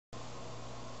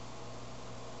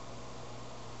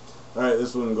Alright,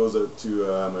 this one goes out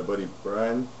to my buddy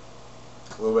Brian.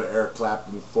 A little bit of Eric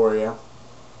Clapton for you.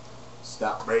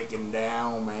 Stop breaking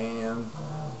down, man. 1,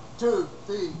 2,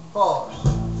 3, 4.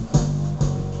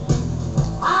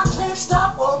 I can't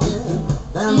stop walking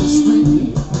down the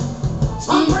street.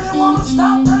 Some pretty woman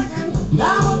stop breaking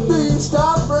down with me.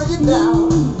 Stop breaking down.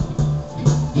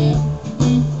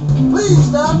 Please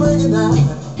stop breaking down.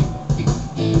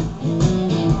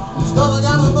 Cause I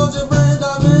got a bunch of brains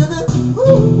down, baby.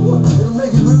 Ooh, it'll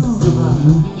make you lose your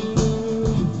mind.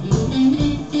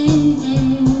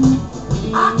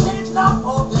 I can't stop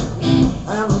walking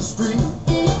down the street.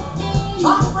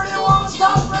 Some pretty woman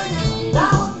stop breaking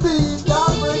down with me.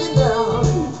 Stop breaking down.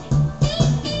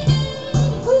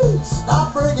 Please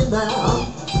stop breaking down.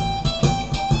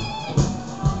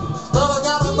 Cause I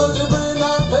got a bunch of brains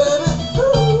down, baby.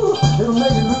 Ooh, it'll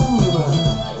make you lose your mind.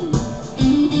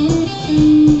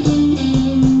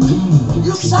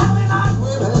 You Saturday night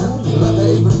women, the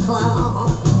baby clown.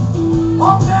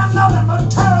 Won't there nothing but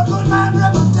terror, good man,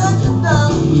 reputation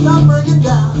down. Stop breaking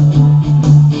down.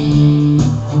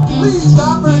 Please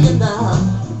stop breaking down.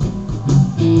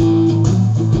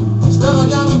 Still I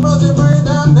got a bunch of brain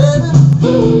down, baby.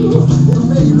 Ooh, it'll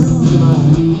make you lose your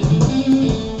mind.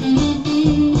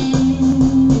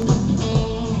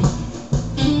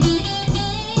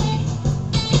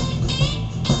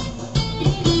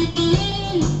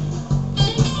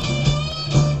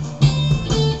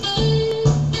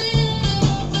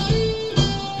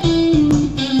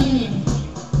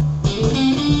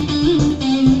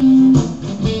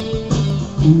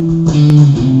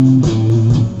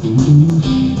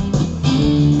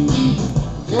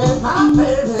 Yeah, my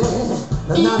baby,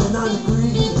 the 99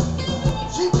 degrees.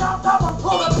 She jumped up and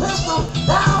pulled a pistol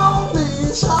down on me.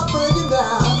 Stop breaking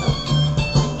down.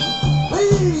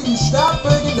 Please stop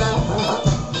breaking down.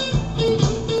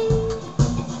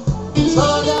 So I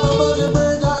got a bunch of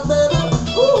brains out, baby.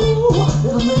 Ooh,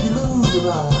 it'll make you lose your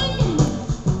mind.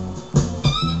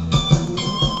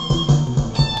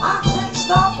 I can't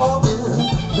stop walking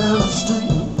down the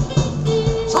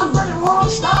street. Somebody won't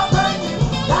stop breaking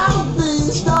down.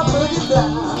 Please stop breaking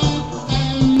down.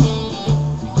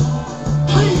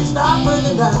 Please stop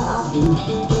breaking down.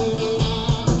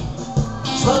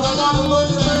 So I got a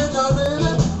bunch of brains out,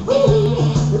 baby.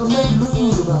 Ooh, it'll make you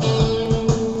lose your mind.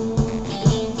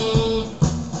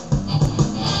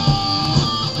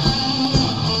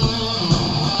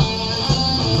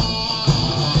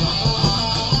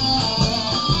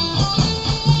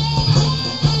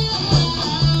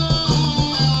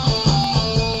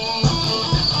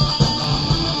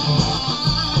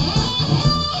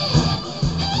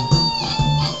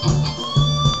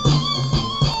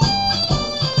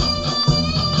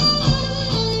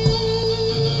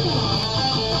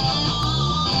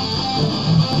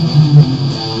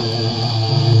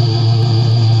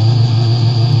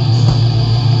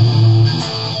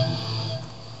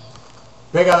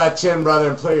 Pick out that chin, brother,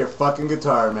 and play your fucking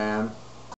guitar, man.